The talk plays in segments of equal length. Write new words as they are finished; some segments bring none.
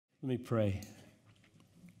Let me pray.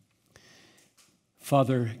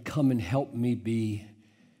 Father, come and help me be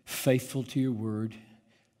faithful to your word.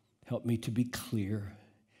 Help me to be clear.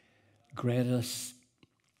 Grant us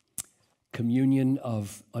communion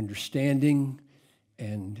of understanding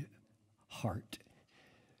and heart.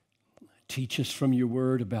 Teach us from your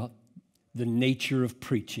word about the nature of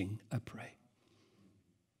preaching, I pray,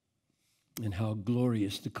 and how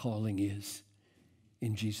glorious the calling is.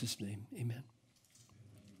 In Jesus' name, amen.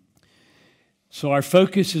 So our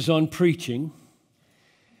focus is on preaching,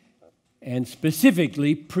 and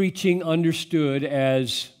specifically preaching understood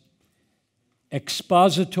as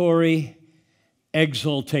expository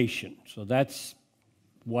exultation. So that's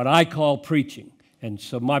what I call preaching. And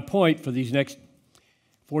so my point for these next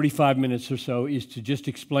 45 minutes or so is to just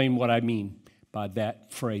explain what I mean by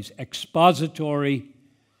that phrase, expository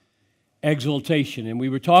exultation. And we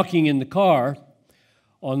were talking in the car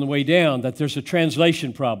on the way down that there's a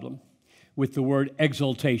translation problem with the word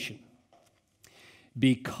exultation,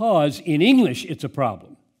 because in English it's a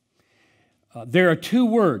problem. There are two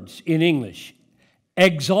words in English,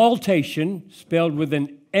 exaltation, spelled with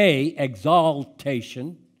an A,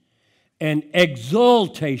 exaltation, and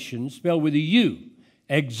exultation, spelled with a U,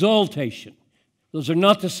 exultation. Those are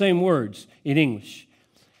not the same words in English.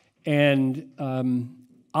 And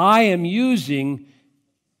I am using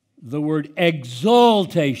the word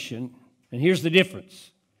exaltation, and here's the difference.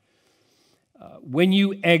 When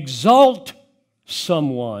you exalt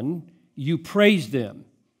someone, you praise them.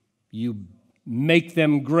 You make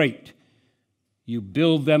them great. You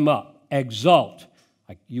build them up. Exalt.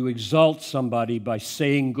 Like you exalt somebody by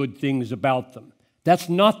saying good things about them. That's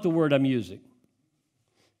not the word I'm using,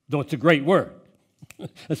 though it's a great word,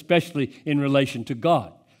 especially in relation to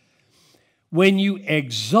God. When you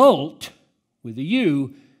exalt with a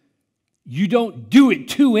U, you don't do it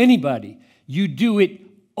to anybody. You do it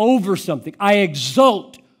over something. I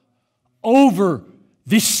exult over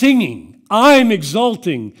this singing. I'm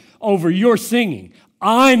exulting over your singing.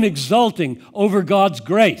 I'm exulting over God's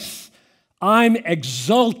grace. I'm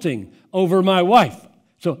exulting over my wife.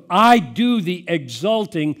 So I do the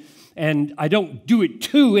exulting, and I don't do it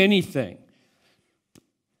to anything.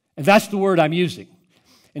 And that's the word I'm using.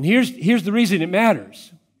 And here's the reason it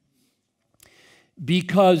matters.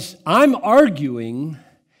 Because I'm arguing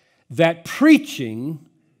that preaching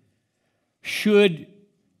should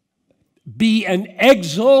be an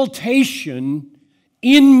exaltation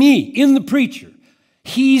in me, in the preacher.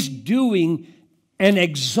 He's doing an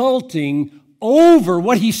exalting over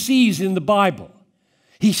what he sees in the Bible.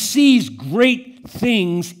 He sees great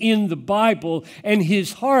things in the Bible, and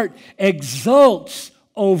his heart exults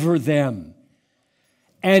over them.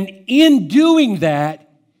 And in doing that,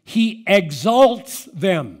 he exalts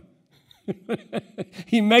them.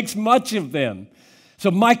 He makes much of them. So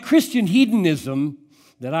my Christian hedonism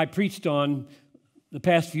that I preached on the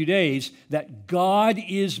past few days, that God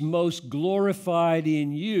is most glorified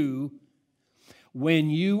in you when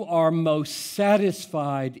you are most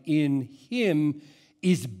satisfied in him,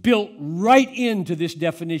 is built right into this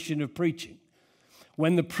definition of preaching.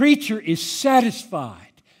 When the preacher is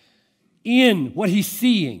satisfied in what he's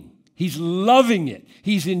seeing, he's loving it,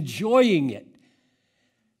 he's enjoying it,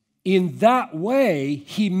 in that way,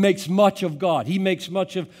 he makes much of God. He makes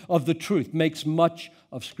much of the truth, makes much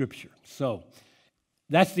of Scripture. So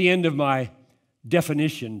that's the end of my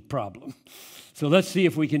definition problem. So let's see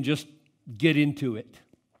if we can just get into it.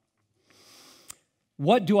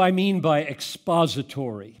 What do I mean by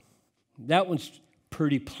expository? That one's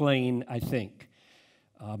pretty plain, I think.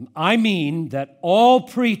 I mean that all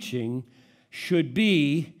preaching should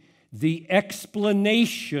be the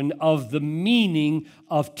explanation of the meaning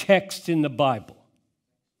of text in the Bible.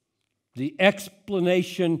 The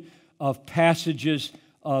explanation of passages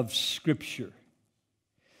of Scripture.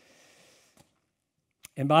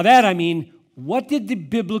 And by that I mean, what did the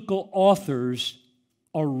biblical authors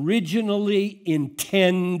originally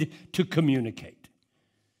intend to communicate?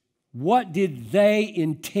 What did they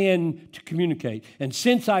intend to communicate? And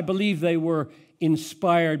since I believe they were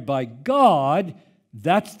inspired by God,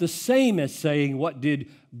 that's the same as saying, what did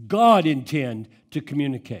God intend to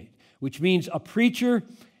communicate? Which means a preacher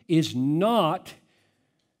is not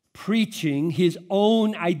preaching his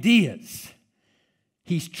own ideas.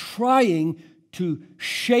 He's trying to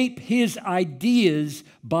shape his ideas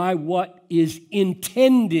by what is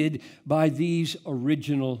intended by these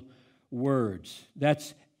original words.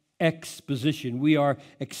 That's exposition. We are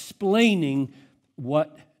explaining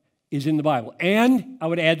what is in the Bible. And I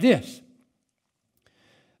would add this.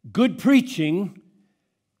 Good preaching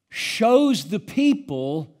shows the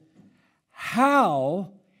people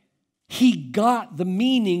how he got the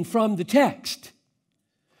meaning from the text.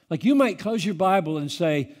 Like you might close your Bible and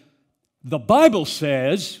say, the Bible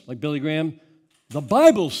says, like Billy Graham, the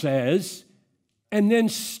Bible says, and then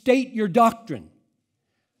state your doctrine.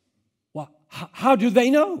 Well, how do they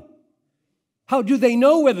know? How do they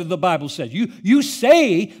know whether the Bible says? You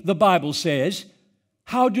say the Bible says,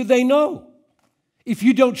 how do they know if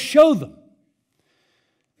you don't show them?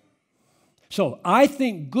 So I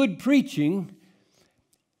think good preaching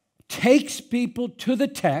takes people to the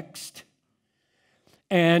text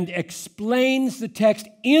and explains the text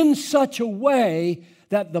in such a way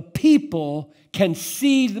that the people can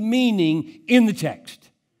see the meaning in the text.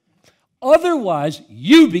 Otherwise,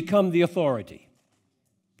 you become the authority,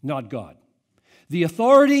 not God. The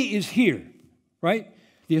authority is here, right?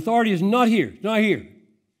 The authority is not here, not here.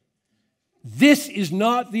 This is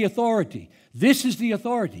not the authority. This is the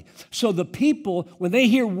authority. So the people, when they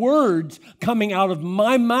hear words coming out of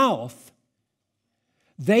my mouth,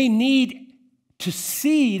 they need to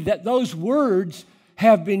see that those words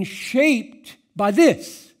have been shaped by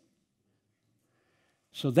this.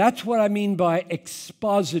 So that's what I mean by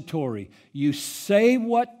expository. You say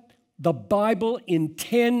what the Bible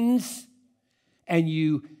intends and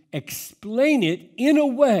you explain it in a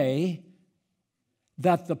way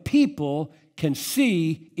that the people can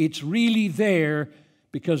see it's really there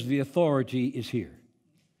because the authority is here.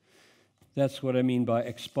 That's what I mean by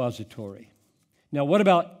expository. Now, what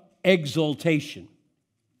about exultation?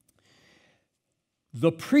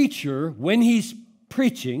 The preacher, when he's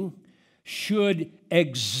preaching, should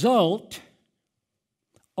exult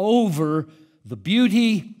over the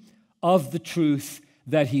beauty of the truth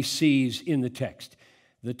that he sees in the text.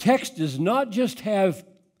 The text does not just have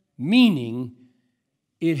meaning,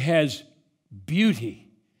 it has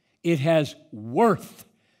beauty, it has worth,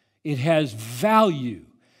 it has value,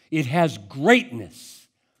 it has greatness.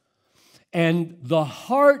 And the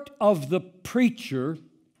heart of the preacher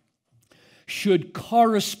should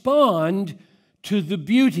correspond to the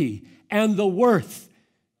beauty and the worth,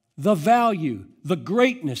 the value, the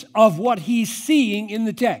greatness of what he's seeing in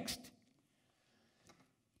the text.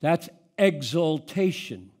 That's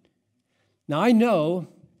exultation. Now, I know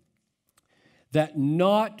that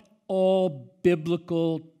not all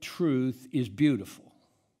biblical truth is beautiful.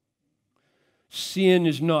 Sin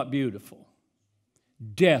is not beautiful.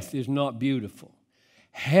 Death is not beautiful.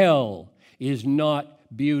 Hell is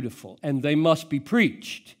not beautiful. And they must be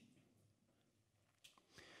preached.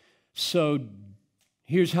 So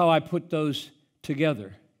here's how I put those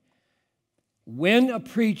together. When a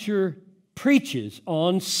preacher preaches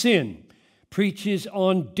on sin, preaches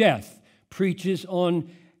on death, preaches on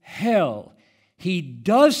hell, he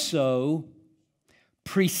does so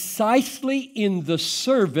precisely in the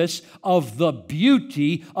service of the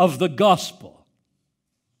beauty of the gospel.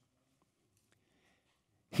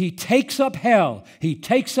 He takes up hell, he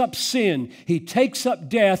takes up sin, he takes up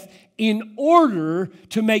death in order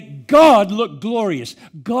to make God look glorious,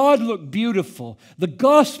 God look beautiful, the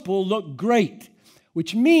gospel look great,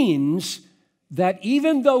 which means that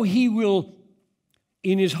even though he will,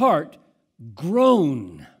 in his heart,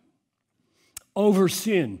 groan over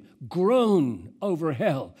sin, groan over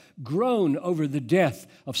hell, groan over the death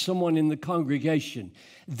of someone in the congregation,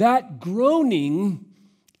 that groaning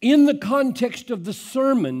in the context of the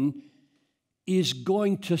sermon is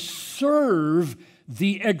going to serve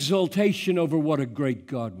the exaltation over what a great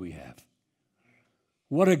God we have.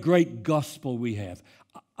 What a great gospel we have.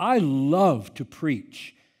 I love to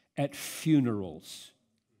preach at funerals.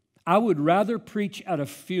 I would rather preach at a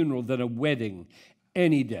funeral than a wedding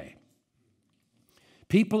any day.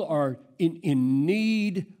 People are in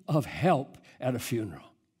need of help at a funeral.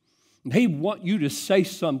 They want you to say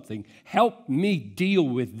something. Help me deal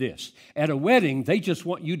with this. At a wedding, they just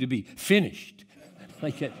want you to be finished.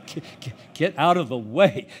 Like, get out of the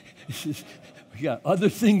way. We got other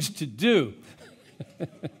things to do.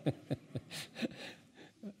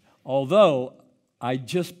 Although I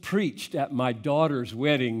just preached at my daughter's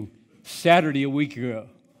wedding Saturday a week ago.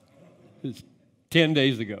 It was 10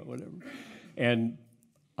 days ago, whatever. And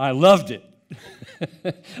I loved it.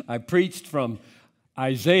 I preached from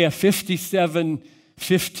Isaiah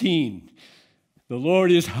 57:15. The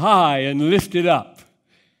Lord is high and lifted up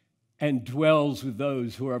and dwells with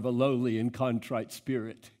those who are of a lowly and contrite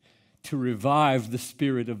spirit, to revive the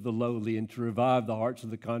spirit of the lowly and to revive the hearts of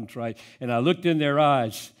the contrite. And I looked in their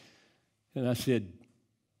eyes and I said,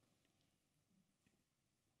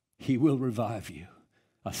 He will revive you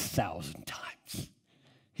 1,000 times.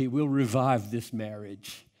 He will revive this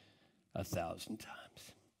marriage 1,000 times.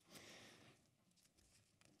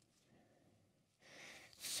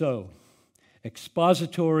 So,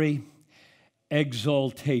 expository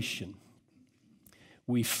exaltation.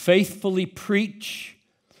 We faithfully preach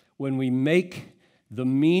when we make the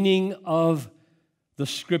meaning of the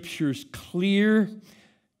Scriptures clear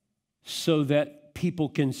so that people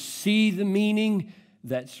can see the meaning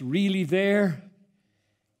that's really there.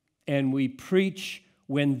 And we preach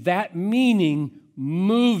when that meaning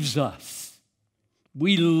moves us.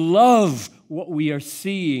 We love what we are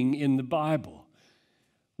seeing in the Bible.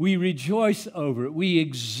 We rejoice over it. We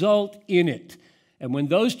exult in it. And when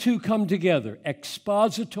those two come together,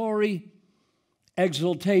 expository,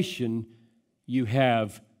 exultation, you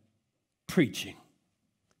have preaching.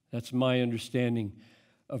 That's my understanding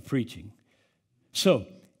of preaching. So,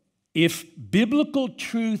 if biblical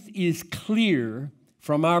truth is clear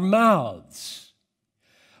from our mouths,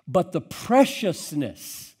 but the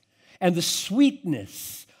preciousness and the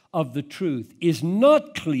sweetness of the truth is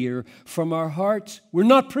not clear from our hearts, we're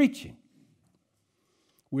not preaching.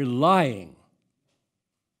 We're lying.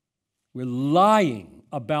 We're lying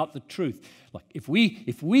about the truth. Like if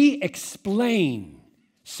we explain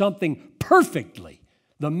something perfectly,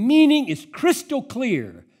 the meaning is crystal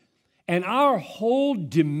clear, and our whole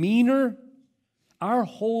demeanor, our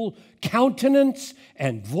whole countenance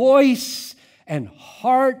and voice and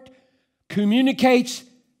heart communicates,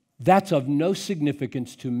 that's of no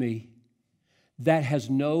significance to me. That has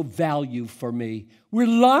no value for me. We're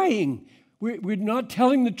lying. We're not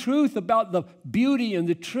telling the truth about the beauty and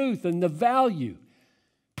the truth and the value.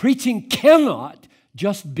 Preaching cannot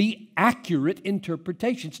just be accurate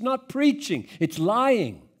interpretation. It's not preaching, it's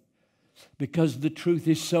lying, because the truth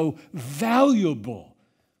is so valuable.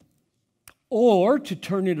 Or, to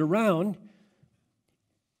turn it around,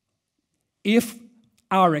 if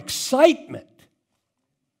our excitement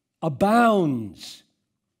abounds,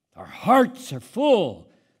 our hearts are full,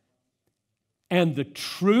 and the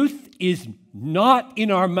truth is not in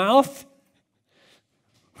our mouth,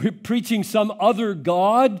 we're preaching some other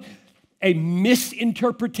God, a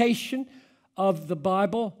misinterpretation of the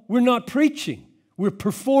Bible, we're not preaching, we're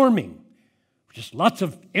performing. Just lots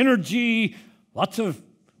of energy, lots of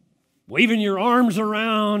waving your arms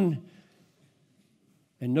around,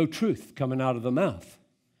 and no truth coming out of the mouth.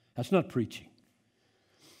 That's not preaching.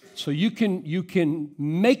 So you can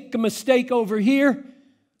make a mistake over here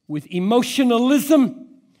with emotionalism,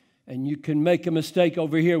 and you can make a mistake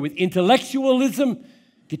over here with intellectualism,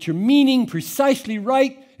 get your meaning precisely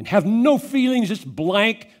right, and have no feelings, just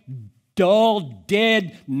blank, dull,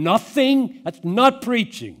 dead, nothing. That's not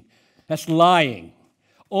preaching. That's lying.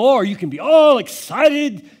 Or you can be all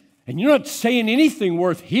excited, and you're not saying anything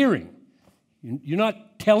worth hearing. You're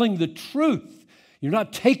not telling the truth. You're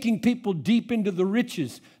not taking people deep into the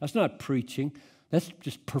riches. That's not preaching. That's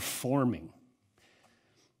just performing.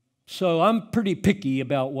 So I'm pretty picky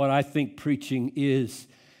about what I think preaching is.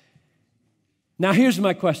 Now here's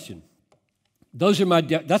my question. That's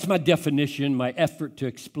my definition, my effort to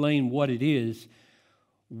explain what it is.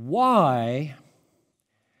 Why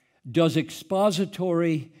does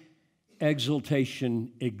expository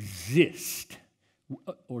exultation exist?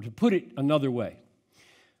 Or to put it another way,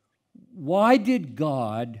 why did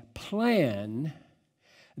God plan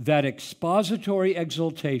that expository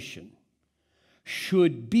exultation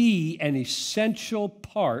should be an essential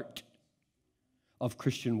part of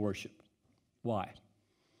Christian worship? Why?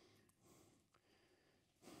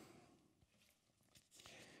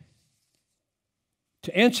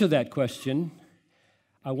 To answer that question,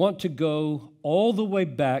 I want to go all the way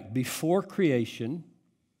back before creation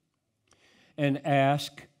and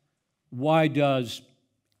ask, why does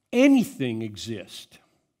anything exist?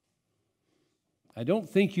 I don't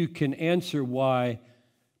think you can answer why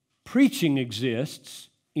preaching exists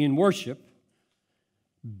in worship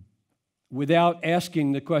without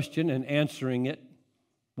asking the question and answering it,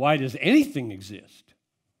 why does anything exist?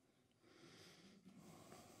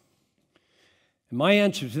 And my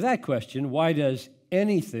answer to that question, why does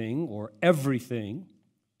anything or everything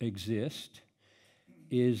exist,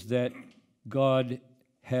 is that God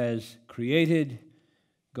has created,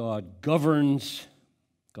 God governs,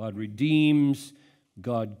 God redeems,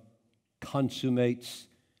 God consummates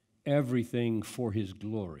everything for His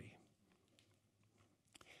glory.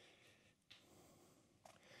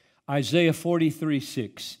 Isaiah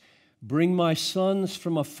 43:6, bring my sons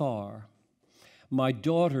from afar, my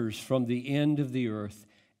daughters from the end of the earth,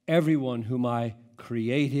 everyone whom I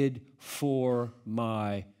created for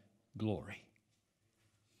my glory.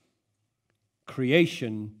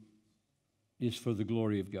 Creation is for the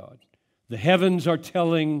glory of God. The heavens are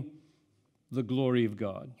telling the glory of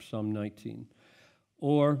God, Psalm 19.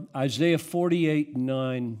 Or Isaiah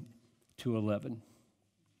 48:9-11.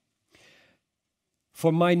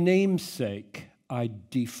 For my name's sake, I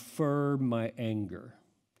defer my anger.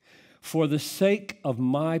 For the sake of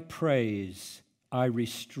my praise, I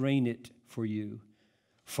restrain it for you.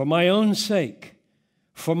 For my own sake,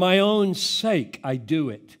 I do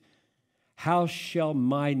it. How shall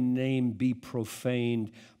my name be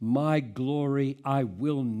profaned? My glory I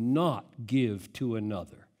will not give to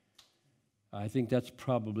another. I think that's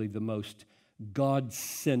probably the most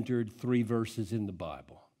God-centered 3 verses in the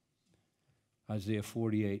Bible. Isaiah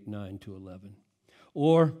 48, 9 to 11.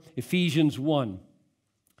 Or Ephesians 1,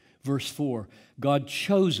 verse 4. God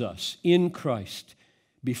chose us in Christ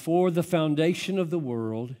before the foundation of the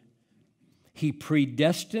world. He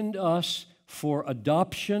predestined us for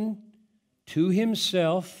adoption to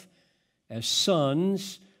himself as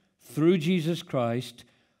sons through Jesus Christ,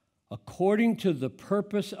 according to the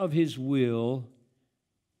purpose of his will,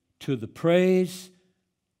 to the praise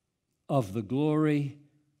of the glory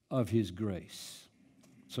of his grace.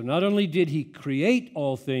 So not only did he create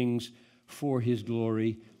all things for his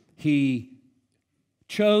glory, he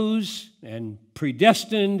chose and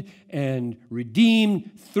predestined and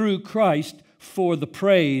redeemed through Christ for the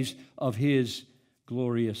praise of his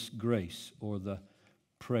glorious grace, or the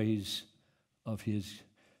praise of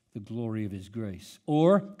the glory of his grace.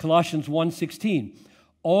 Or Colossians 1:16,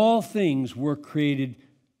 all things were created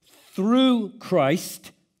through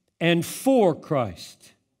Christ and for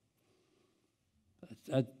Christ.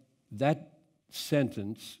 That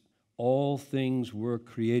sentence, all things were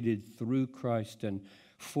created through Christ and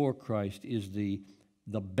for Christ, is the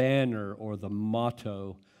banner or the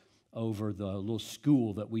motto over the little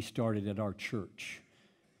school that we started at our church.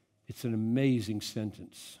 It's an amazing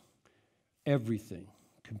sentence. Everything,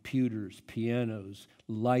 computers, pianos,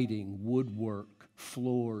 lighting, woodwork,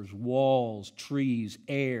 floors, walls, trees,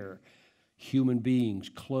 air, human beings,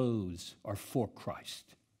 clothes are for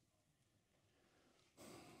Christ.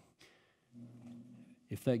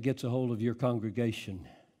 If that gets a hold of your congregation,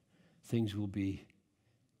 things will be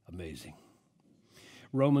amazing.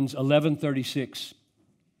 Romans 11:36.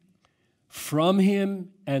 From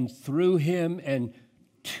him and through him and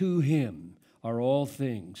to him are all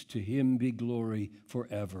things. To him be glory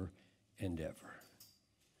forever and ever.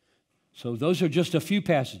 So those are just a few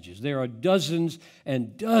passages. There are dozens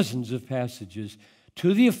and dozens of passages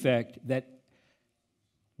to the effect that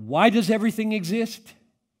why does everything exist?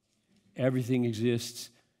 Everything exists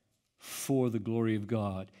for the glory of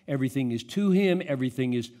God. Everything is to him.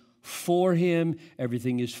 Everything is for him.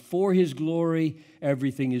 Everything is for his glory.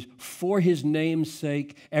 Everything is for his name's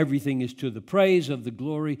sake. Everything is to the praise of the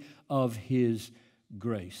glory of his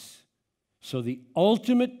grace. So the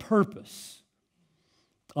ultimate purpose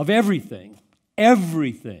of everything,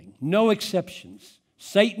 no exceptions,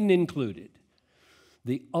 Satan included,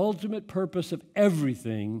 the ultimate purpose of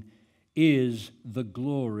everything is the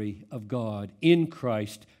glory of God in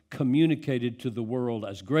Christ, communicated to the world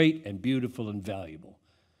as great and beautiful and valuable.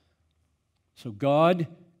 So God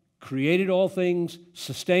created all things,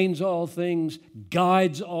 sustains all things,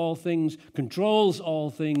 guides all things, controls all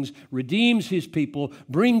things, redeems his people,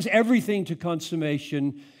 brings everything to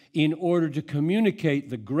consummation in order to communicate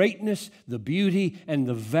the greatness, the beauty, and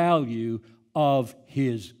the value of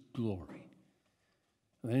his glory.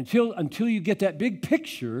 And until you get that big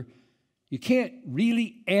picture, you can't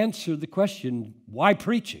really answer the question, why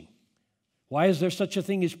preaching? Why is there such a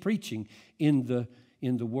thing as preaching in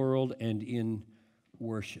the world and in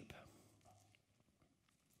worship?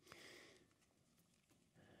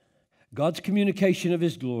 God's communication of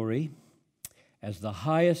his glory as the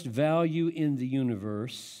highest value in the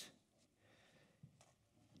universe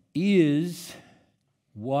is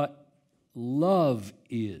what love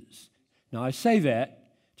is. Now, I say that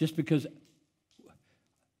just because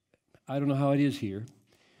I don't know how it is here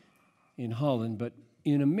in Holland, but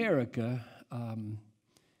in America,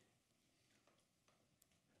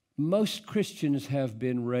 most Christians have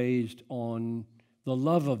been raised on the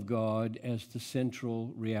love of God as the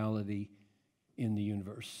central reality in the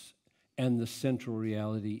universe and the central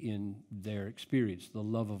reality in their experience, the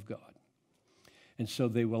love of God. And so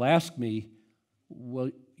they will ask me,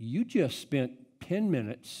 well, you just spent 10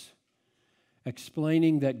 minutes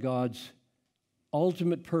explaining that God's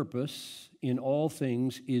ultimate purpose in all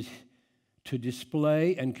things is to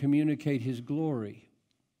display and communicate his glory.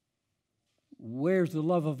 Where's the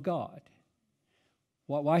love of God?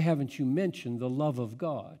 Why haven't you mentioned the love of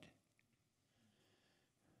God?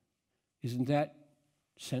 Isn't that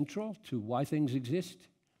central to why things exist?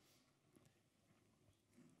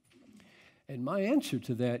 And my answer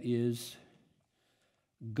to that is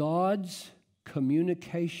God's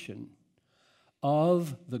communication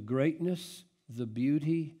of the greatness, the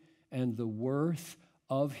beauty, and the worth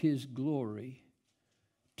of His glory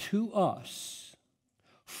to us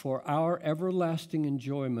for our everlasting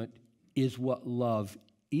enjoyment is what love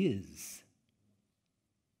is.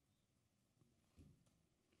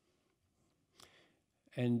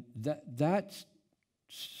 And that's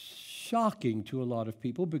shocking to a lot of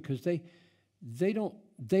people because they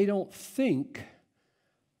don't think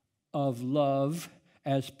of love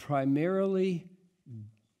as primarily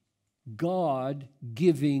God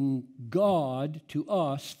giving God to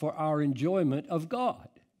us for our enjoyment of God.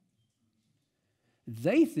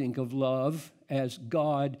 They think of love as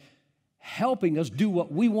God helping us do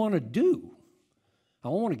what we want to do. I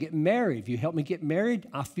want to get married. If you help me get married,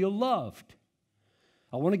 I feel loved.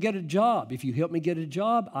 I want to get a job. If you help me get a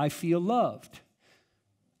job, I feel loved.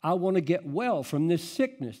 I want to get well from this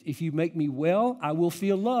sickness. If you make me well, I will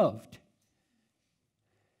feel loved.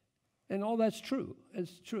 And all that's true.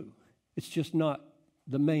 It's true. It's just not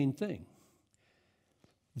the main thing.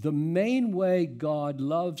 The main way God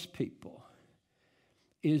loves people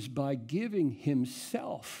is by giving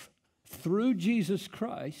Himself through Jesus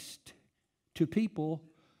Christ to people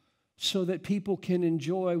so that people can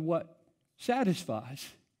enjoy what satisfies,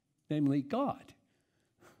 namely God.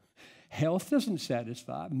 Health doesn't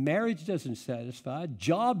satisfy. Marriage doesn't satisfy.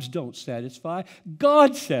 Jobs don't satisfy.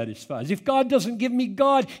 God satisfies. If God doesn't give me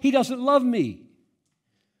God, He doesn't love me.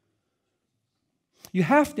 You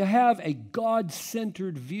have to have a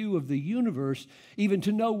God-centered view of the universe even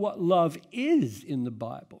to know what love is in the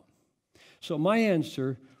Bible. So my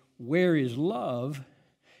answer, where is love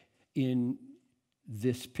in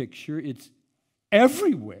this picture? It's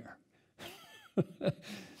everywhere.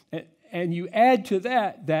 And you add to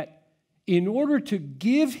that in order to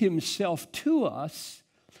give Himself to us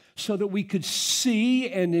so that we could see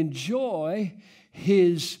and enjoy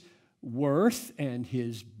His worth and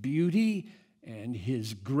His beauty and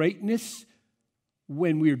His greatness,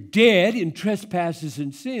 when we're dead in trespasses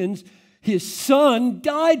and sins, His Son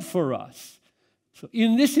died for us. So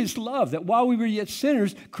in this is love, that while we were yet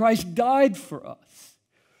sinners, Christ died for us.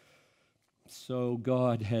 So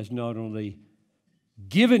God has not only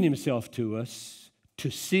given Himself to us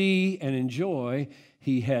to see and enjoy,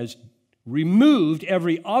 He has removed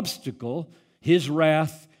every obstacle, His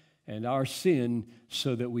wrath and our sin,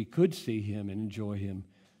 so that we could see Him and enjoy Him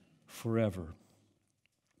forever.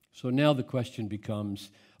 So now the question becomes,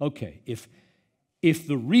 okay, if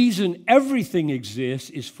the reason everything exists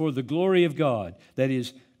is for the glory of God, that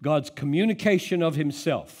is, God's communication of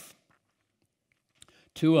Himself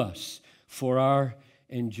to us for our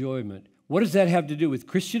enjoyment, what does that have to do with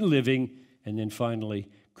Christian living and then finally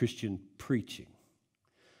Christian preaching?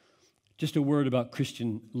 Just a word about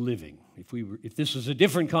Christian living. If this was a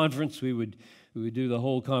different conference, we would do the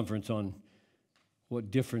whole conference on what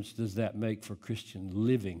difference does that make for Christian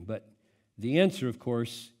living. But the answer, of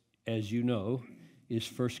course, as you know, is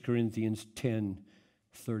 1 Corinthians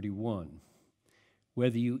 10:31.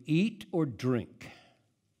 Whether you eat or drink,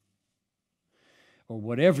 or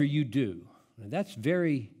whatever you do, and that's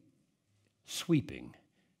very sweeping.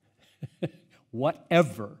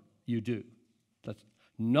 Whatever you do.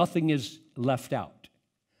 Nothing is left out.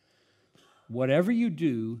 Whatever you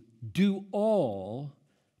do, do all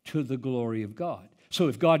to the glory of God. So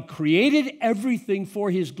if God created everything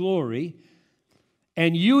for His glory,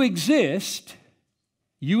 and you exist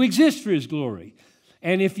for His glory.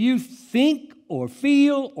 And if you think or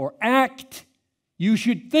feel or act, you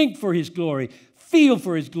should think for His glory, feel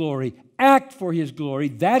for His glory, act for His glory.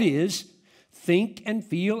 That is, think and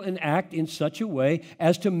feel and act in such a way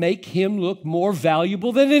as to make Him look more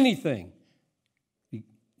valuable than anything.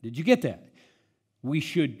 Did you get that? We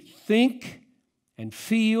should think and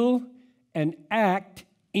feel and act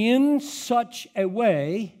in such a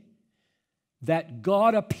way that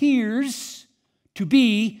God appears to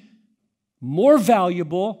be more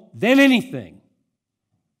valuable than anything.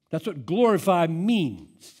 That's what glorify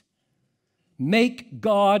means. Make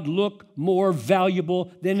God look more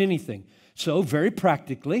valuable than anything. So very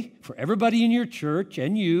practically, for everybody in your church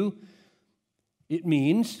and you, it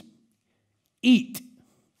means eat.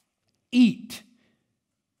 Eat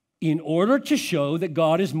in order to show that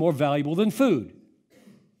God is more valuable than food.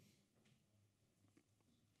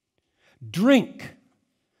 Drink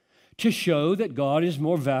to show that God is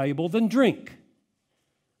more valuable than drink.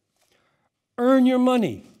 Earn your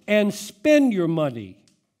money and spend your money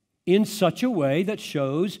in such a way that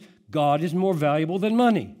shows God is more valuable than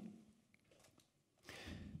money.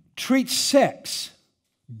 Treat sex,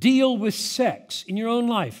 deal with sex in your own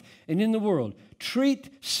life and in the world.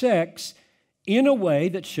 Treat sex in a way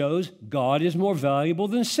that shows God is more valuable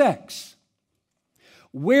than sex.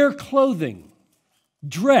 Wear clothing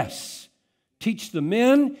Dress. Teach the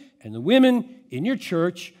men and the women in your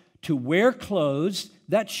church to wear clothes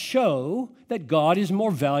that show that God is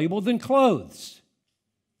more valuable than clothes.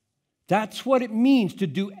 That's what it means to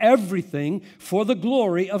do everything for the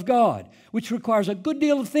glory of God, which requires a good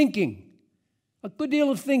deal of thinking. A good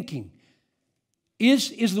deal of thinking.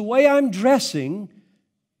 Is the way I'm dressing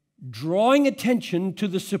drawing attention to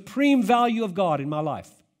the supreme value of God in my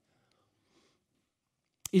life?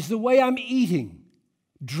 Is the way I'm eating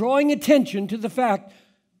drawing attention to the fact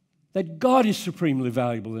that God is supremely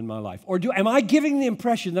valuable in my life? Or am I giving the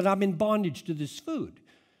impression that I'm in bondage to this food?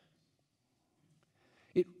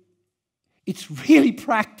 It's really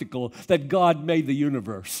practical that God made the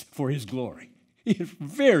universe for His glory. It's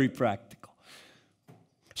very practical.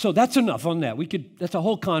 So that's enough on that. That's a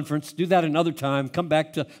whole conference. Do that another time. Come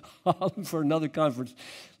back to Holland for another conference.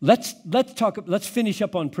 Let's finish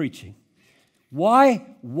up on preaching.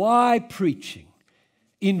 Why preaching?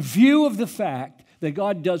 In view of the fact that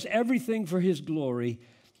God does everything for His glory,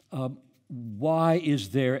 why is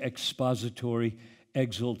there expository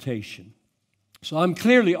exultation? So I'm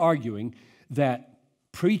clearly arguing that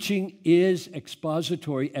preaching is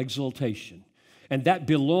expository exultation, and that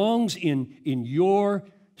belongs in your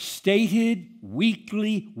stated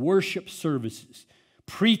weekly worship services.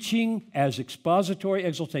 Preaching as expository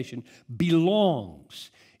exultation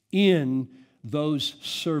belongs in those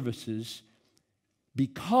services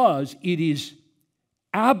because it is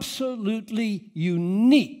absolutely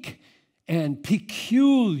unique and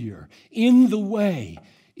peculiar in the way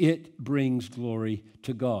it brings glory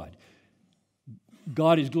to God.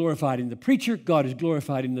 God is glorified in the preacher. God is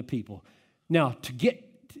glorified in the people. Now,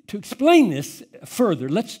 to explain this further,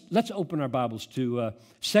 let's open our Bibles to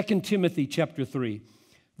 2 Timothy chapter 3,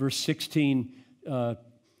 verse 16 to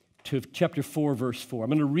chapter 4, verse 4. I'm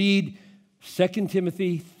going to read 2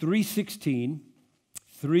 Timothy 3:16,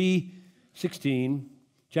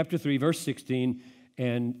 chapter 3, verse 16,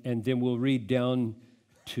 and then we'll read down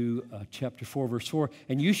to chapter 4, verse 4.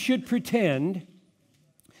 And you should pretend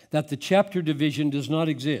that the chapter division does not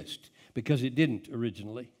exist, because it didn't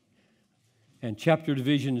originally. And chapter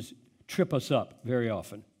divisions trip us up very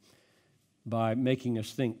often by making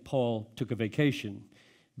us think Paul took a vacation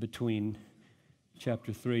between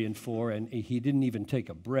chapter 3 and 4, and he didn't even take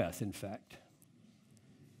a breath, in fact.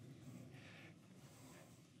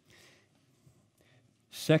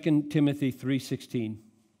 2 Timothy 3:16.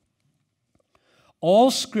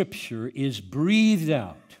 All Scripture is breathed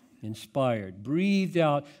out, inspired, breathed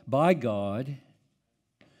out by God,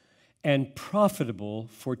 and profitable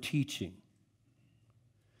for teaching,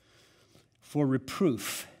 for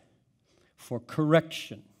reproof, for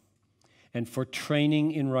correction, and for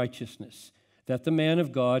training in righteousness, that the man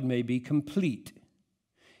of God may be complete,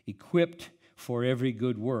 equipped for every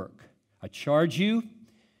good work. I charge you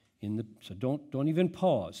so don't even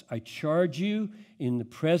pause. I charge you in the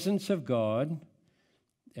presence of God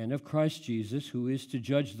and of Christ Jesus, who is to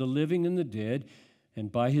judge the living and the dead,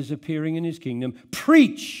 and by His appearing in His kingdom,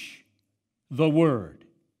 preach the word.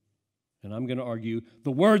 And I'm going to argue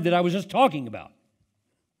the word that I was just talking about.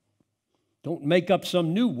 Don't make up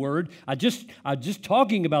some new word. I'm just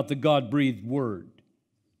talking about the God-breathed word.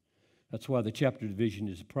 That's why the chapter division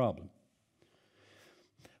is a problem.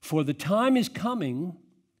 For the time is coming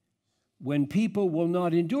when people will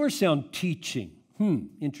not endure sound teaching.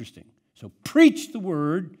 Interesting. So preach the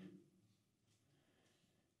word,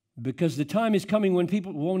 because the time is coming when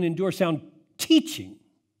people won't endure sound teaching.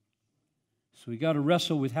 So we got to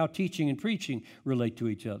wrestle with how teaching and preaching relate to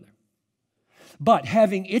each other. But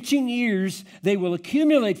having itching ears, they will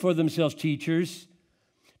accumulate for themselves teachers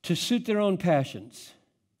to suit their own passions,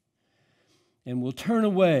 and will turn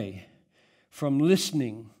away from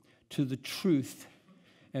listening to the truth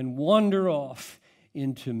and wander off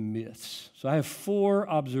into myths. So I have 4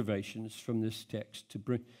 observations from this text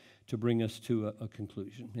to bring us to a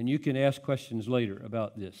conclusion. And you can ask questions later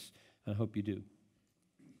about this. I hope you do.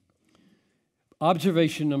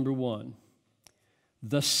 Observation number 1,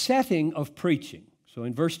 the setting of preaching. So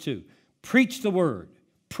in verse 2, preach the word,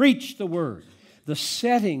 preach the word. The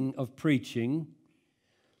setting of preaching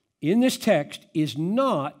in this text is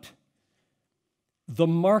not the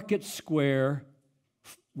market square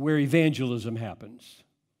where evangelism happens.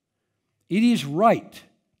 It is right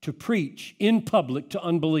to preach in public to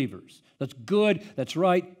unbelievers. That's good, that's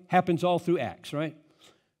right, happens all through Acts, right?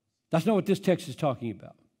 That's not what this text is talking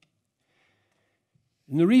about.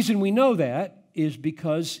 And the reason we know that is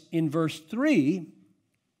because in verse 3,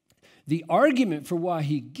 the argument for why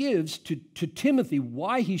he gives to Timothy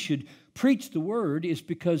why he should preach the word is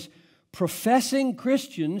because professing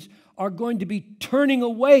Christians are going to be turning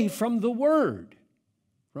away from the word.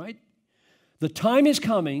 right? The time is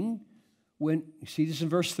coming when, you see this in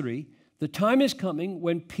verse 3, the time is coming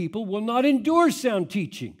when people will not endure sound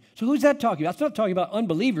teaching. So who's that talking about? That's not talking about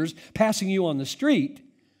unbelievers passing you on the street.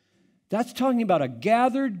 That's talking about a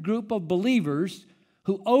gathered group of believers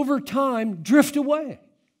who over time drift away,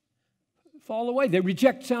 fall away. They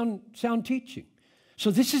reject sound teaching.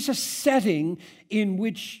 So this is a setting in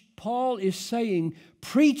which Paul is saying,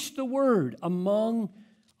 preach the word among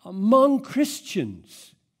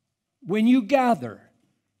Christians. When you gather,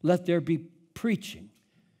 let there be preaching.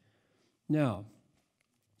 Now,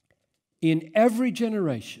 in every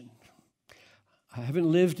generation, I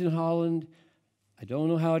haven't lived in Holland. I don't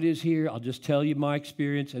know how it is here. I'll just tell you my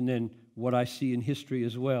experience and then what I see in history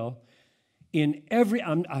as well. In every,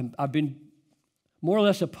 I've been more or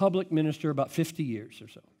less a public minister about 50 years or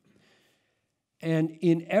so. And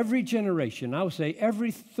in every generation, I would say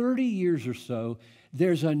every 30 years or so,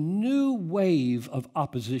 there's a new wave of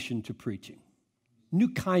opposition to preaching.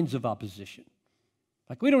 New kinds of opposition.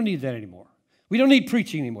 Like, we don't need that anymore. We don't need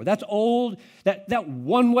preaching anymore. That's old. That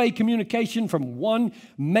one-way communication from one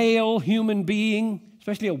male human being,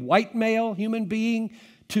 especially a white male human being,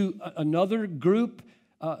 to another group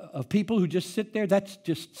of people who just sit there, that's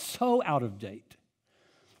just so out of date.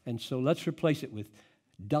 And so let's replace it with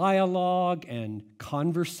dialogue and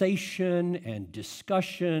conversation and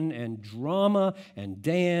discussion and drama and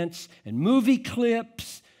dance and movie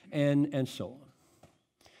clips and so on.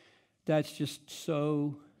 That's just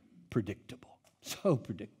so predictable, so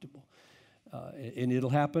predictable. And it'll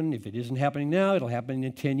happen. If it isn't happening now, it'll happen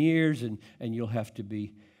in 10 years, and you'll have to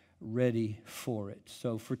be ready for it.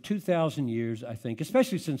 So for 2,000 years, I think,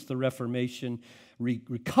 especially since the Reformation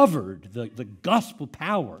recovered the gospel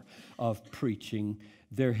power of preaching,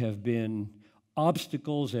 there have been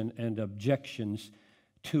obstacles and objections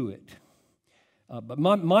to it. But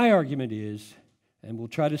my argument is, and we'll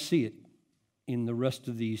try to see it in the rest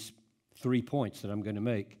of these 3 points that I'm going to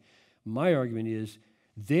make, my argument is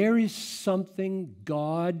there is something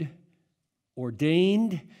God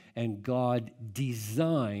ordained and God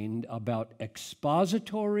designed about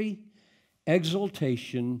expository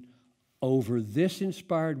exultation over this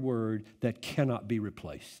inspired word that cannot be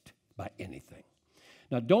replaced by anything.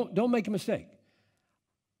 Now, don't make a mistake.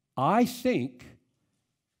 I think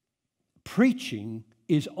preaching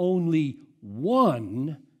is only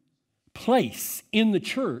one place in the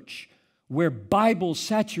church where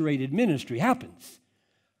Bible-saturated ministry happens.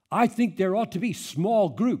 I think there ought to be small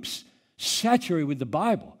groups saturated with the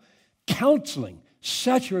Bible, counseling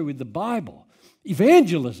saturated with the Bible,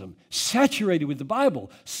 evangelism saturated with the Bible,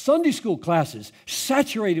 Sunday school classes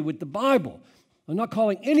saturated with the Bible. I'm not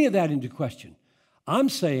calling any of that into question. I'm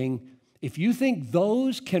saying if you think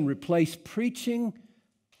those can replace preaching,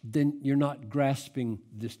 then you're not grasping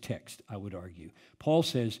this text, I would argue. Paul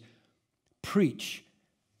says, preach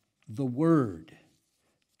the word.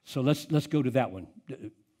 So let's go to that one.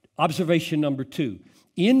 Observation number 2.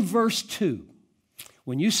 In verse 2,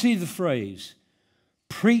 when you see the phrase,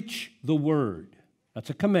 preach the word, that's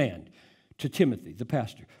a command to Timothy, the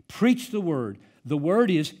pastor. Preach the word. The word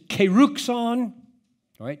is keruxon,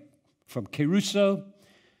 all right, from keruso,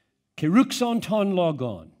 keruxon ton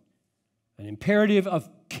logon, an imperative of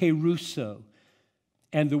keruso.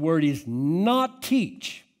 And the word is not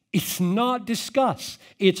teach. It's not discuss.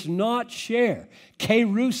 It's not share.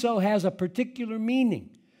 Keruso has a particular meaning.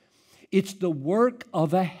 It's the work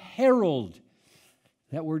of a herald.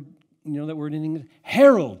 That word, you know that word in English?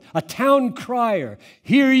 Herald, a town crier.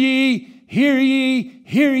 Hear ye, hear ye,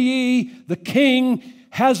 hear ye. The king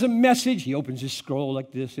has a message. He opens his scroll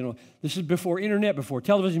like this. You know, this is before internet, before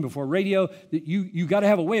television, before radio. You got to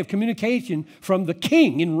have a way of communication from the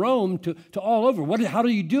king in Rome to all over. How do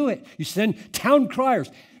you do it? You send town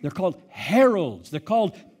criers. They're called heralds. They're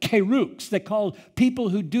called kerux. They're called people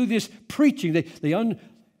who do this preaching.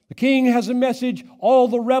 The king has a message. All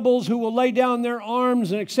the rebels who will lay down their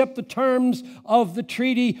arms and accept the terms of the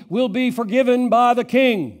treaty will be forgiven by the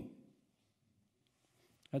king.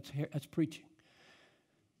 That's preaching.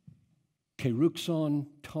 Keruxon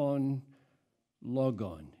ton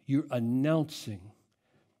logon. You're announcing,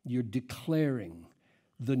 you're declaring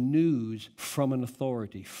the news from an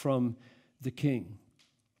authority, from the king.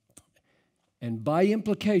 And by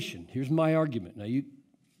implication, here's my argument. Now,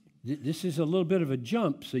 this is a little bit of a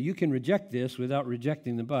jump, so you can reject this without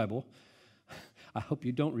rejecting the Bible. I hope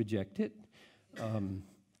you don't reject it.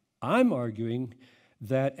 I'm arguing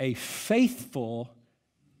that a faithful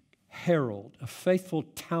herald, a faithful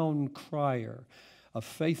town crier, a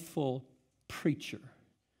faithful preacher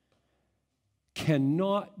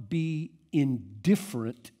cannot be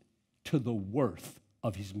indifferent to the worth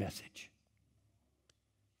of his message.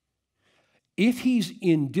 if he's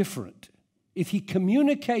indifferent, if he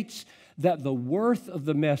communicates that the worth of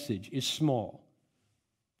the message is small,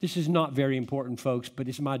 this is not very important, folks, but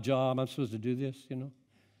it's my job. I'm supposed to do this, you know.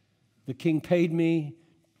 The king paid me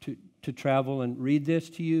to travel and read this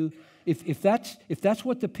to you. If that's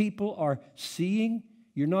what the people are seeing,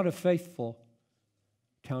 you're not a faithful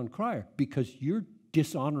town crier because you're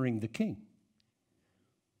dishonoring the king.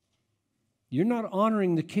 You're not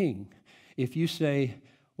honoring the king if you say,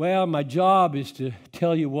 well, my job is to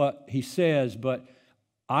tell you what he says, but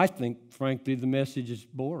I think, frankly, the message is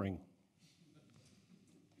boring.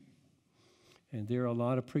 And there are a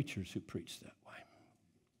lot of preachers who preach that way.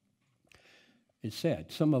 It's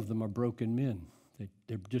sad. Some of them are broken men.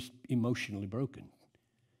 They're just emotionally broken.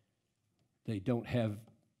 They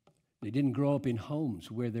didn't grow up in homes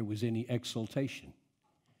where there was any exultation.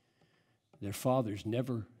 Their fathers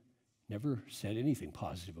never said anything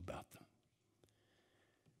positive about them.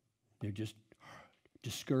 They're just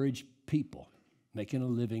discouraged people making a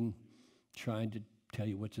living trying to tell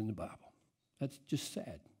you what's in the Bible. That's just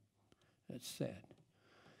sad. That's sad.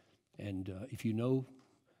 And if you know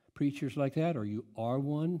preachers like that, or you are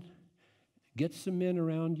one, get some men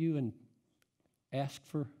around you and ask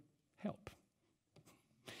for help.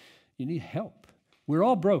 You need help. We're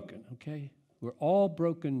all broken, okay? We're all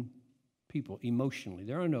broken people emotionally.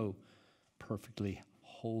 There are no perfectly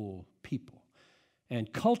whole people.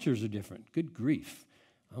 And cultures are different. Good grief.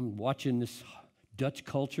 I'm watching this Dutch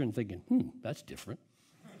culture and thinking, that's different.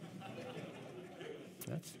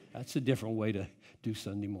 That's a different way to do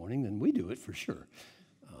Sunday morning than we do it, for sure.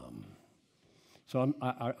 So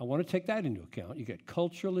I want to take that into account. You got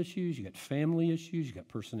cultural issues, you got family issues, you got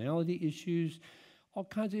personality issues, all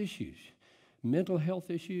kinds of issues, mental health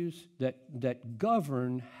issues that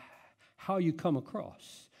govern how you come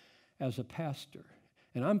across as a pastor.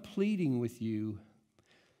 And I'm pleading with you,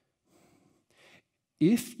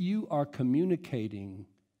 if you are communicating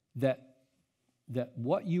that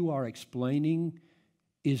what you are explaining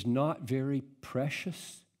is not very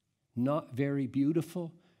precious, not very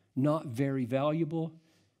beautiful, not very valuable,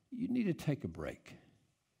 you need to take a break.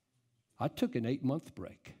 I took an 8-month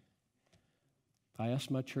break. I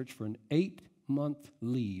asked my church for an 8-month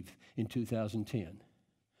leave in 2010.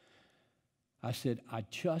 I said, I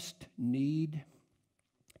just need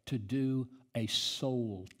to do a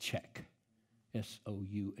soul check.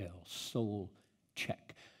 S-O-U-L, soul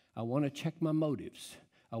check. I want to check my motives.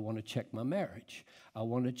 I want to check my marriage. I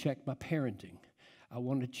want to check my parenting. I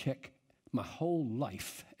want to check my whole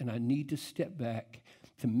life, and I need to step back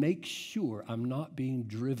to make sure I'm not being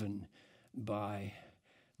driven by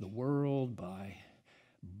the world, by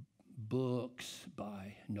books,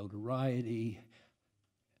 by notoriety.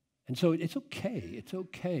 And so it's okay. It's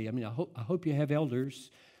okay. I mean, I hope you have elders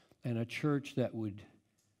and a church that would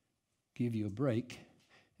give you a break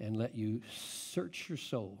and let you search your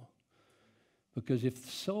soul. Because if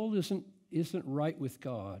the soul isn't right with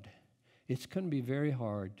God, it's going to be very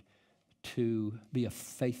hard to be a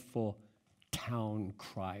faithful town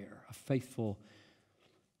crier, a faithful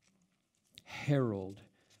herald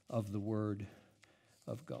of the Word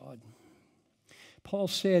of God. Paul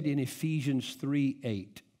said in Ephesians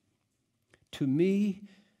 3:8, to me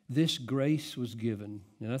this grace was given,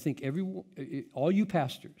 and I think all you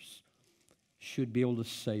pastors should be able to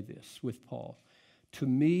say this with Paul. To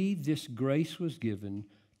me this grace was given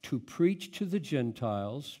to preach to the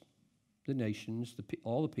Gentiles, the nations,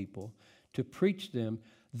 all the people, to preach them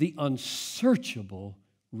the unsearchable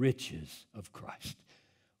riches of Christ.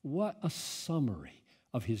 What a summary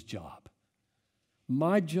of his job.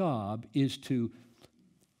 My job is to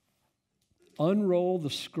unroll the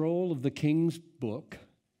scroll of the King's book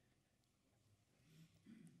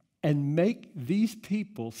and make these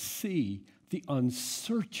people see the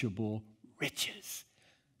unsearchable riches.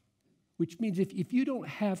 Which means if you don't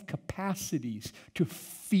have capacities to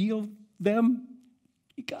feel them,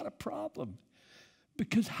 you got a problem.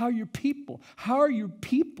 Because how are your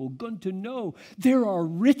people going to know there are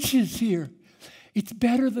riches here? It's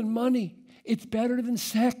better than money. It's better than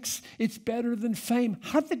sex. It's better than fame.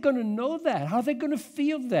 How are they going to know that? How are they going to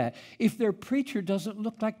feel that if their preacher doesn't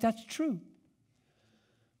look like that's true?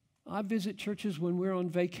 I visit churches when we're on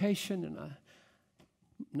vacation, and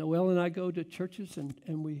Noelle and I go to churches,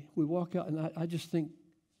 and we walk out, and I just think,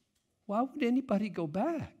 why would anybody go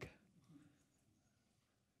back?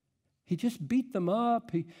 He just beat them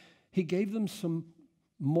up. He gave them some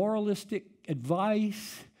moralistic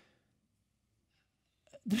advice.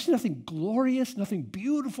 There's nothing glorious, nothing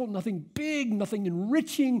beautiful, nothing big, nothing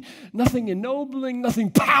enriching, nothing ennobling,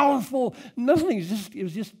 nothing powerful, nothing. It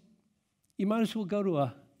was just you might as well go to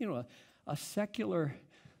a secular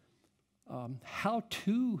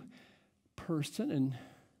how-to person, and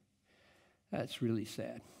that's really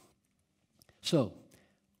sad. So,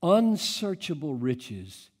 unsearchable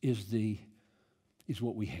riches is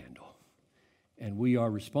what we handle. And we are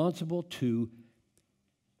responsible to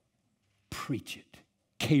preach it.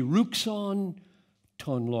 Keruxon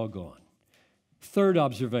ton logon. Third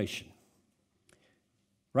observation.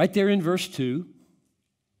 Right there in verse 2,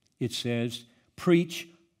 it says, preach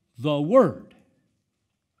the word.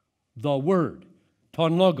 The word.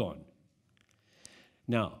 Ton logon.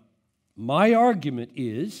 Now, my argument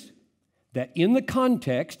is that in the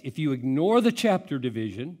context, if you ignore the chapter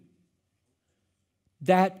division,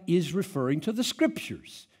 that is referring to the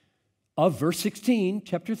scriptures of verse 16,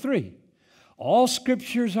 chapter 3. All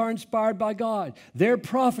scriptures are inspired by God. They're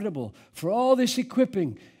profitable for all this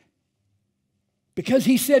equipping. Because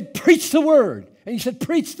he said, preach the word. And he said,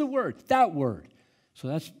 preach the word, that word.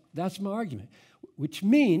 So that's my argument. Which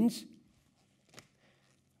means,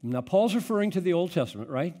 now Paul's referring to the Old Testament,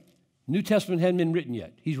 right? New Testament hadn't been written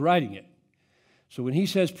yet. He's writing it. So when he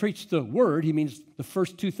says preach the word, he means the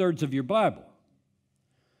first 2/3 of your Bible.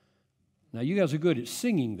 Now you guys are good at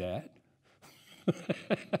singing that.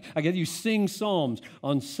 I get you sing psalms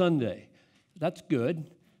on Sunday. That's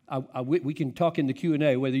good. We can talk in the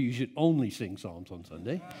Q&A whether you should only sing psalms on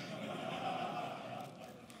Sunday.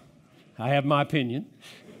 I have my opinion.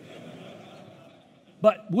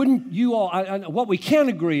 But wouldn't you all, what we can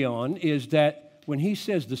agree on is that when he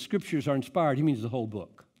says the scriptures are inspired, he means the whole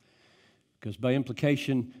book. Because by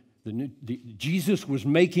implication, Jesus was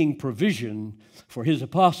making provision for his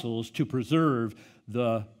apostles to preserve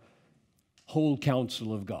the whole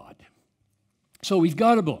counsel of God. So we've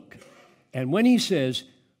got a book. And when he says,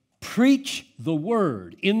 preach the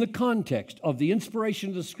word in the context of the inspiration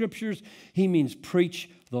of the scriptures, he means preach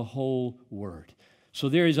the whole word. So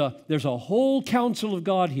there's a whole counsel of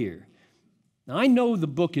God here. Now, I know the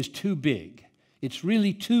book is too big. It's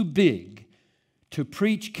really too big to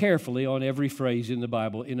preach carefully on every phrase in the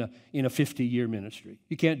Bible in a 50-year ministry.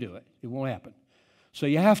 You can't do it. It won't happen. So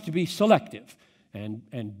you have to be selective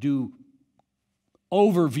and do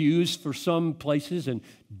overviews for some places and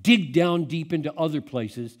dig down deep into other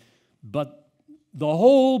places. But the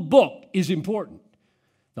whole book is important.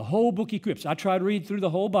 The whole book equips. I try to read through the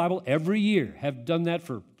whole Bible every year. Have done that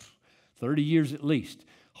for 30 years at least.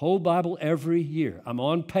 Whole Bible every year. I'm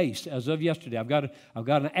on pace as of yesterday. I've got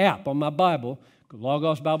an app on my Bible,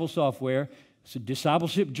 Logos Bible Software. It's a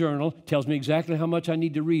discipleship journal. It tells me exactly how much I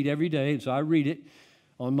need to read every day. And so I read it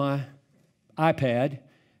on my iPad,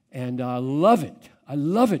 and I love it. I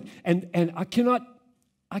love it. And I cannot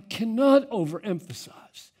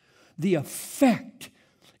overemphasize the effect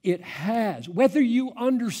it has. Whether you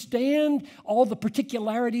understand all the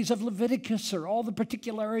particularities of Leviticus or all the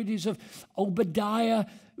particularities of Obadiah,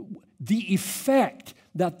 the effect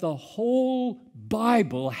that the whole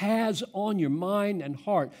Bible has on your mind and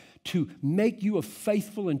heart to make you a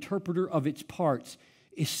faithful interpreter of its parts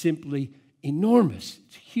is simply enormous.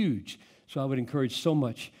 It's huge. So I would encourage so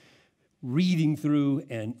much reading through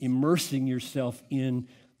and immersing yourself in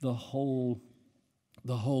the whole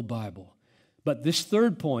Bible. But this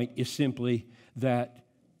third point is simply that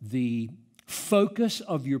the focus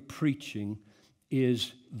of your preaching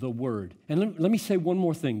is the Word. And let me say one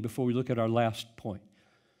more thing before we look at our last point.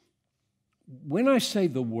 When I say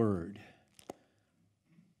the Word,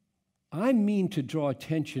 I mean to draw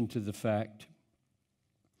attention to the fact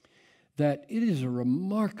that it is a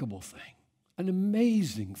remarkable thing, an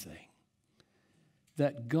amazing thing,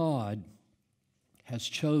 that God has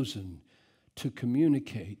chosen to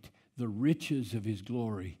communicate the riches of His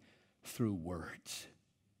glory through words.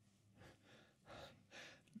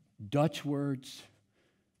 Dutch words,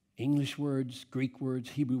 English words, Greek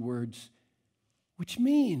words, Hebrew words, which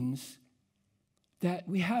means that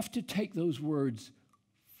we have to take those words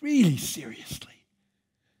really seriously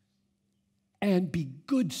and be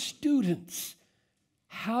good students.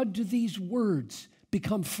 How do these words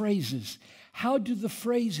become phrases? How do the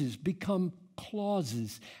phrases become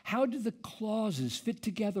clauses? How do the clauses fit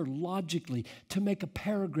together logically to make a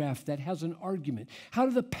paragraph that has an argument? How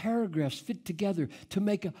do the paragraphs fit together to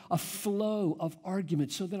make a flow of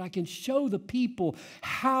argument so that I can show the people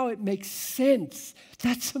how it makes sense?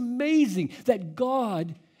 That's amazing that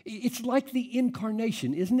God, it's like the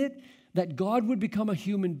incarnation, isn't it? That God would become a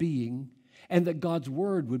human being and that God's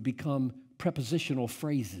word would become prepositional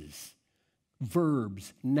phrases,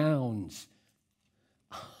 verbs, nouns.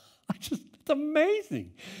 It's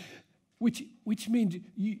amazing. Which means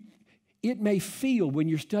it may feel when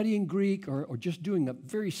you're studying Greek or just doing a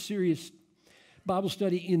very serious Bible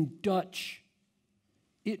study in Dutch,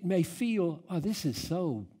 it may feel, oh, this is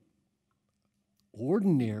so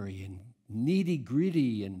ordinary and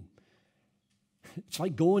nitty-gritty, and it's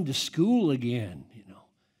like going to school again,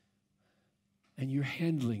 and you're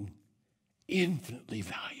handling infinitely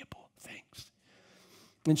valuable things.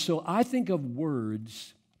 And so I think of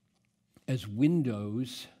words as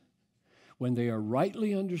windows. When they are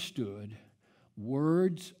rightly understood,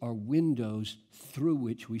 words are windows through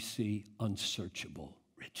which we see unsearchable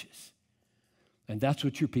riches. And that's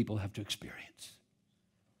what your people have to experience.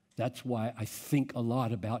 That's why I think a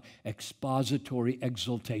lot about expository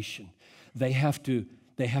exultation. They have to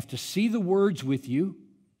see the words with you.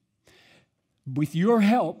 With your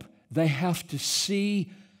help, they have to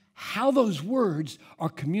see how those words are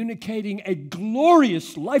communicating a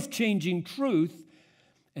glorious, life-changing truth.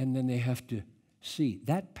 And then they have to see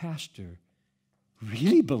that pastor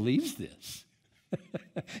really believes this.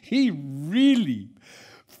 He really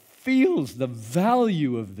feels the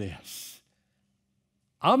value of this.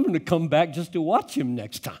 I'm going to come back just to watch him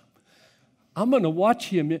next time. I'm going to watch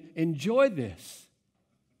him enjoy this.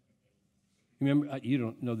 Remember, you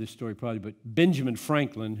don't know this story probably, but Benjamin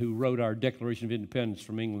Franklin, who wrote our Declaration of Independence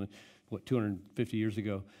from England, 250 years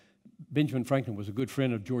ago, Benjamin Franklin was a good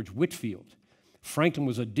friend of George Whitefield. Franklin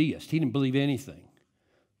was a deist. He didn't believe anything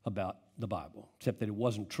about the Bible, except that it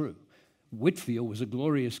wasn't true. Whitefield was a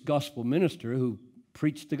glorious gospel minister who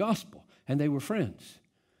preached the gospel, and they were friends.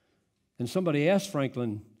 And somebody asked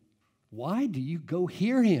Franklin, "Why do you go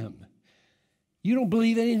hear him? You don't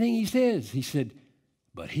believe anything he says." He said,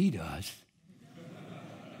 "But he does."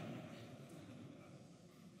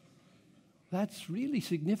 That's really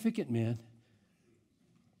significant, man.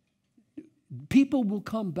 People will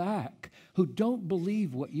come back who don't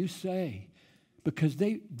believe what you say because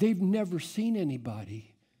they've never seen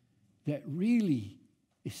anybody that really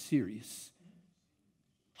is serious,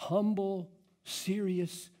 humble,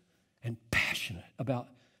 serious, and passionate about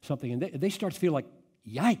something. And they start to feel like,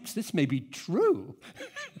 yikes, this may be true.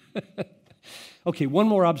 Okay, one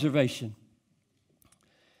more observation.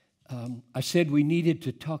 I said we needed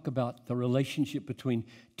to talk about the relationship between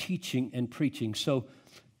teaching and preaching. So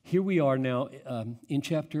here we are now in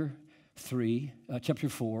chapter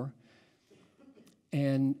 4,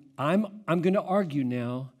 and I'm going to argue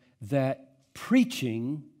now that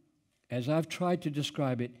preaching, as I've tried to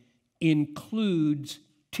describe it, includes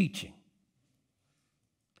teaching.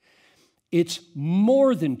 It's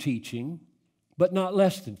more than teaching, but not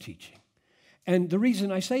less than teaching. And the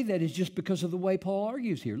reason I say that is just because of the way Paul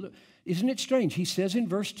argues here. Look, isn't it strange? He says in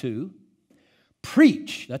verse 2,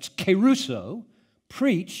 preach, that's keruso,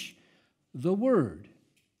 preach the word.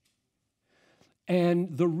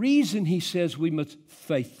 And the reason he says we must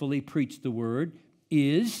faithfully preach the word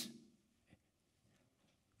is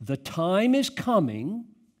the time is coming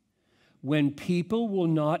when people will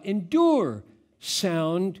not endure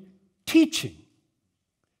sound teaching.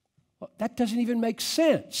 Well, that doesn't even make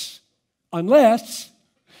sense unless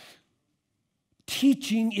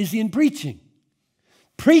teaching is in preaching.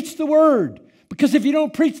 Preach the word. Because if you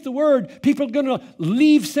don't preach the word, people are going to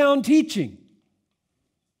leave sound teaching.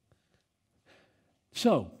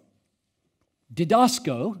 So,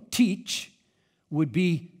 didasko, teach, would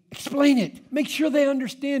be explain it. Make sure they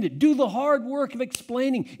understand it. Do the hard work of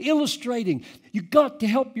explaining, illustrating. You've got to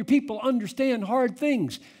help your people understand hard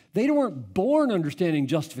things. They weren't born understanding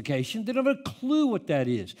justification. They don't have a clue what that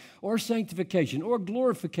is, or sanctification, or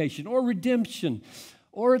glorification, or redemption,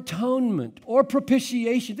 or atonement, or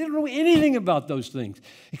propitiation. They don't know anything about those things.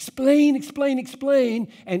 Explain, explain,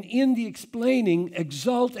 explain, and in the explaining,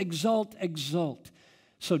 exalt, exalt, exalt.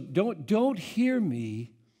 So don't hear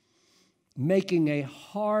me making a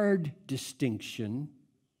hard distinction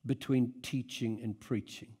between teaching and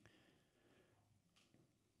preaching.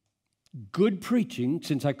 Good preaching,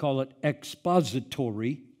 since I call it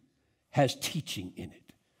expository, has teaching in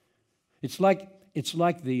it. It's like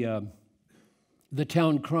the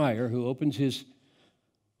town crier who opens his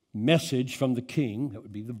message from the king, that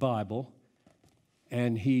would be the Bible,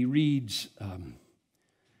 and he reads,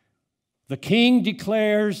 the king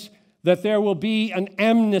declares that there will be an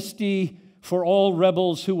amnesty for all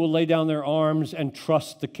rebels who will lay down their arms and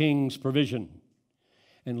trust the king's provision.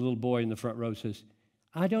 And the little boy in the front row says,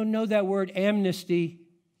 I don't know that word amnesty.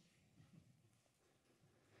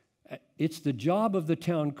 It's the job of the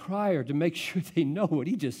town crier to make sure they know what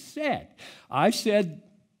he just said. I said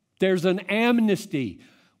there's an amnesty.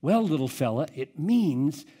 Well, little fella, it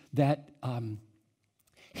means that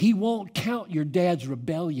he won't count your dad's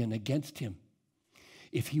rebellion against him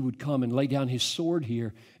if he would come and lay down his sword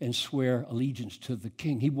here and swear allegiance to the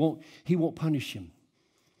king. He won't punish him.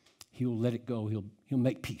 He will let it go. He'll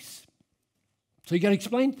make peace. So you got to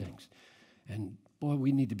explain things. And Boy,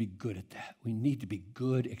 we need to be good at that. We need to be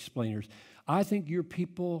good explainers. I think your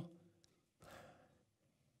people,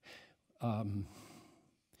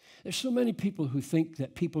 there's so many people who think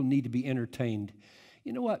that people need to be entertained.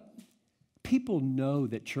 You know what? People know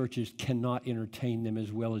that churches cannot entertain them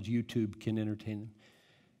as well as YouTube can entertain them.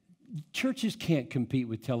 Churches can't compete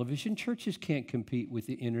with television. Churches can't compete with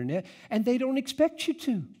the internet, and they don't expect you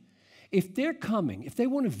to. If they're coming, if they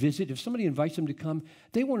want to visit, if somebody invites them to come,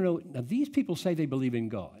 they want to know, now these people say they believe in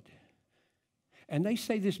God, and they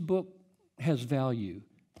say this book has value.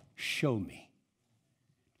 Show me.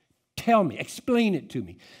 Tell me. Explain it to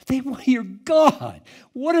me. They want to hear God.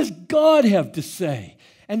 What does God have to say?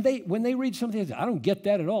 And when they read something, they say, I don't get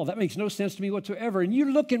that at all. That makes no sense to me whatsoever. And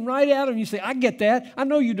you're looking right at them and you say, I get that. I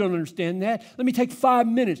know you don't understand that. Let me take 5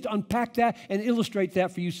 minutes to unpack that and illustrate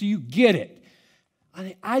that for you so you get it.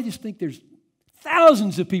 I just think there's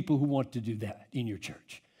thousands of people who want to do that in your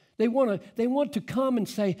church. They want to come and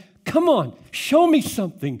say, come on, show me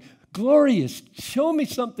something glorious. Show me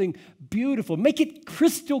something beautiful. Make it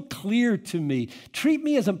crystal clear to me. Treat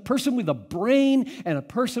me as a person with a brain and a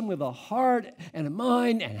person with a heart and a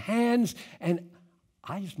mind and hands, and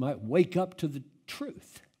I just might wake up to the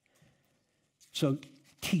truth. So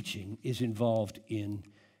teaching is involved in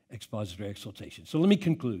expository exultation. So let me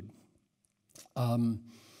conclude.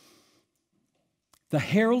 The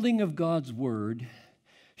heralding of God's word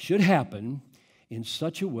should happen in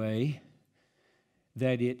such a way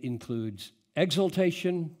that it includes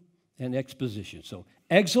exultation and exposition. So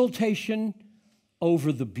exultation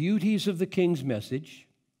over the beauties of the king's message,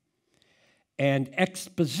 and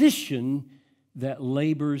exposition that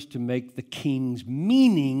labors to make the king's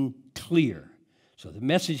meaning clear. So the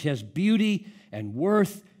message has beauty and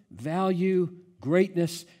worth, value,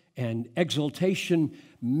 greatness, and exultation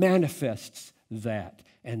manifests that.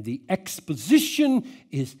 And the exposition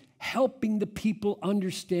is helping the people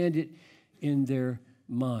understand it in their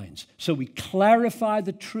minds. So we clarify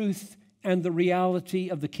the truth and the reality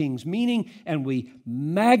of the king's meaning, and we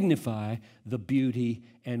magnify the beauty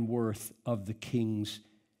and worth of the king's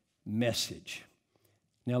message.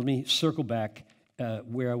 Now let me circle back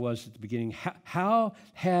where I was at the beginning. How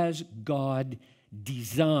has God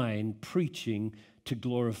designed preaching to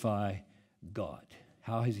glorify God?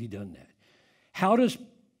 How has he done that? How does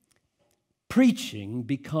preaching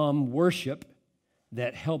become worship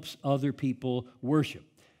that helps other people worship,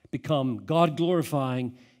 become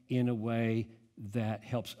God-glorifying in a way that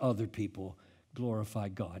helps other people glorify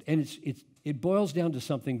God? And it boils down to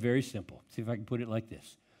something very simple. See if I can put it like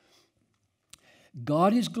this.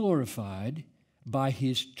 God is glorified by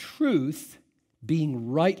his truth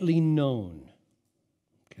being rightly known.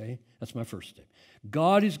 Okay? That's my first step.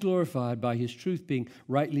 God is glorified by his truth being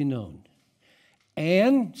rightly known.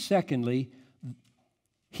 And secondly,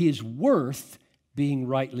 his worth being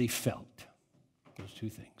rightly felt. Those two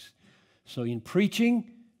things. So in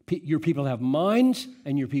preaching, your people have minds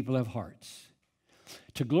and your people have hearts.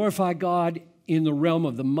 To glorify God in the realm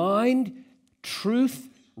of the mind, truth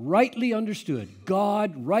rightly understood,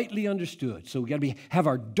 God rightly understood. So we got to have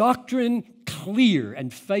our doctrine clear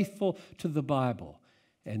and faithful to the Bible.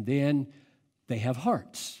 And then they have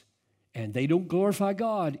hearts. And they don't glorify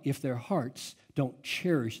God if their hearts don't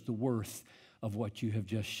cherish the worth of what you have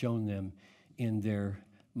just shown them in their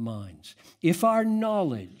minds. If our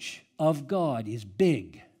knowledge of God is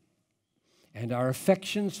big and our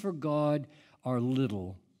affections for God are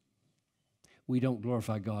little, we don't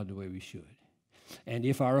glorify God the way we should. And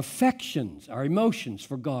if our affections, our emotions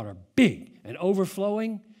for God are big and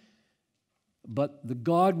overflowing, but the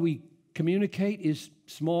God we communicate is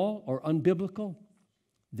small or unbiblical,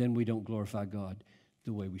 then we don't glorify God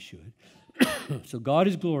the way we should. So God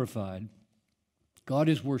is glorified, God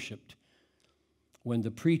is worshiped when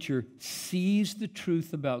the preacher sees the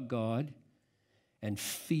truth about God and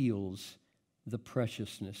feels the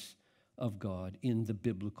preciousness of God in the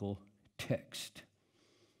biblical text.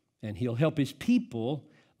 And he'll help his people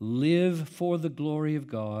live for the glory of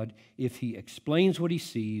God if he explains what he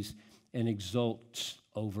sees and exults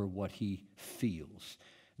over what he feels.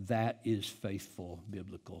 That is faithful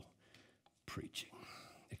biblical preaching.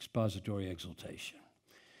 Expository exultation.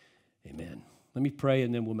 Amen. Let me pray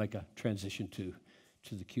and then we'll make a transition to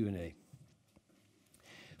the Q&A.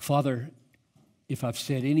 Father, if I've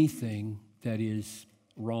said anything that is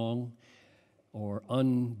wrong or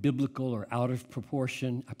unbiblical or out of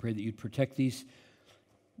proportion, I pray that you'd protect these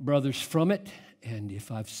brothers from it. And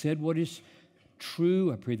if I've said what is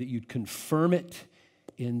true, I pray that you'd confirm it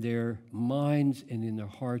in their minds and in their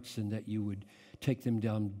hearts, and that you would take them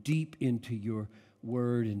down deep into your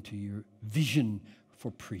word, into your vision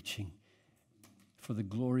for preaching. for the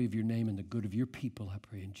glory of your name and the good of your people, I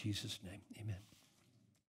pray in Jesus' name. Amen.